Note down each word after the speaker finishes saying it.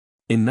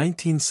In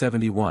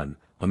 1971,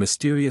 a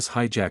mysterious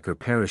hijacker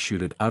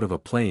parachuted out of a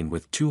plane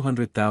with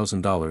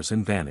 $200,000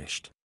 and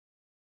vanished.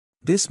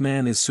 This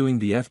man is suing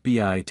the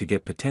FBI to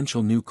get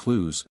potential new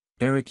clues.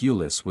 Eric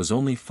Ulis was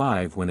only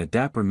 5 when a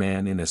dapper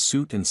man in a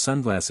suit and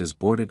sunglasses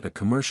boarded a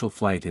commercial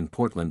flight in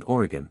Portland,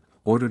 Oregon,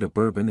 ordered a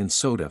bourbon and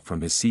soda from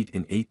his seat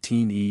in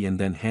 18E and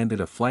then handed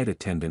a flight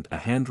attendant a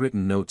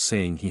handwritten note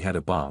saying he had a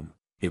bomb.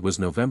 It was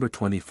November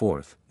 24,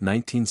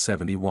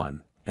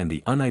 1971, and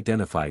the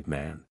unidentified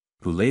man,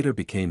 who later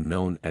became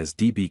known as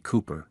D.B.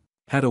 Cooper,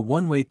 had a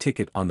one-way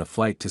ticket on the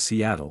flight to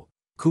Seattle.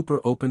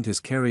 Cooper opened his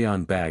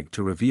carry-on bag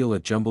to reveal a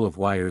jumble of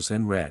wires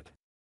and read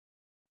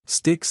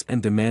sticks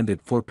and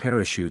demanded 4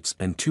 parachutes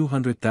and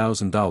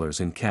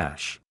 $200,000 in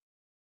cash.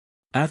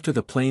 After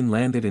the plane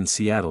landed in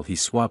Seattle, he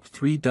swapped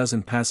 3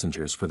 dozen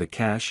passengers for the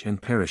cash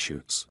and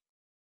parachutes.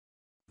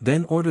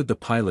 Then ordered the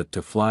pilot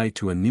to fly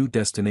to a new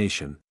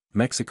destination,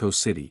 Mexico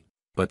City,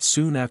 but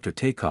soon after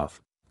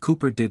takeoff,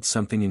 Cooper did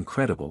something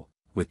incredible.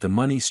 With the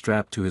money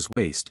strapped to his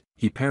waist,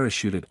 he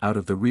parachuted out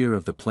of the rear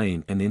of the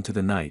plane and into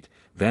the night,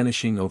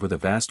 vanishing over the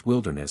vast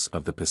wilderness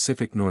of the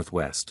Pacific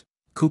Northwest.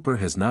 Cooper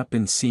has not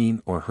been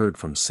seen or heard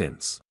from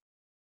since.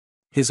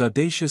 His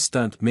audacious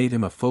stunt made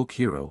him a folk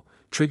hero,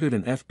 triggered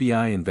an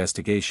FBI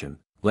investigation,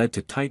 led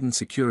to tightened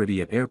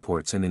security at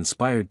airports and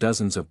inspired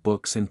dozens of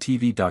books and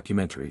TV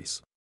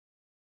documentaries.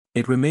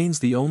 It remains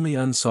the only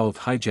unsolved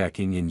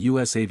hijacking in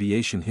U.S.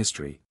 aviation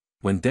history.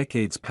 When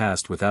decades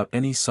passed without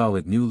any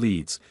solid new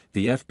leads,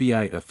 the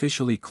FBI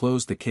officially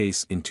closed the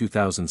case in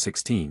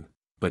 2016,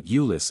 but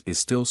Ulis is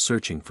still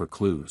searching for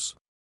clues.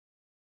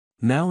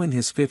 Now in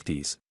his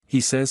 50s,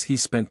 he says he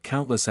spent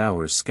countless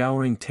hours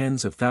scouring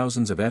tens of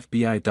thousands of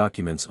FBI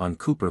documents on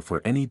Cooper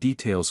for any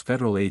details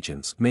federal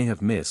agents may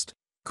have missed.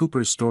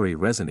 Cooper's story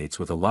resonates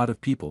with a lot of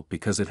people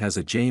because it has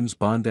a James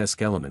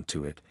Bond-esque element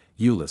to it.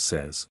 Ulis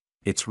says,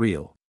 "It's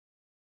real.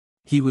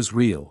 He was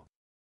real.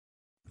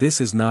 This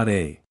is not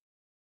a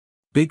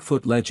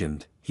Bigfoot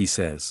legend," he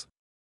says.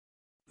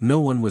 No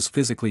one was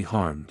physically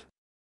harmed.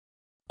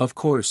 Of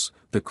course,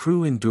 the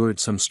crew endured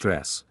some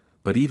stress,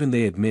 but even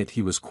they admit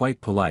he was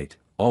quite polite,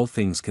 all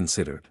things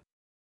considered.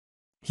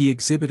 He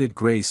exhibited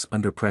grace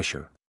under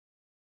pressure.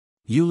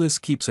 Ulis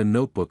keeps a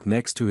notebook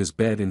next to his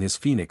bed in his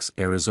Phoenix,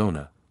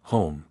 Arizona,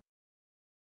 home.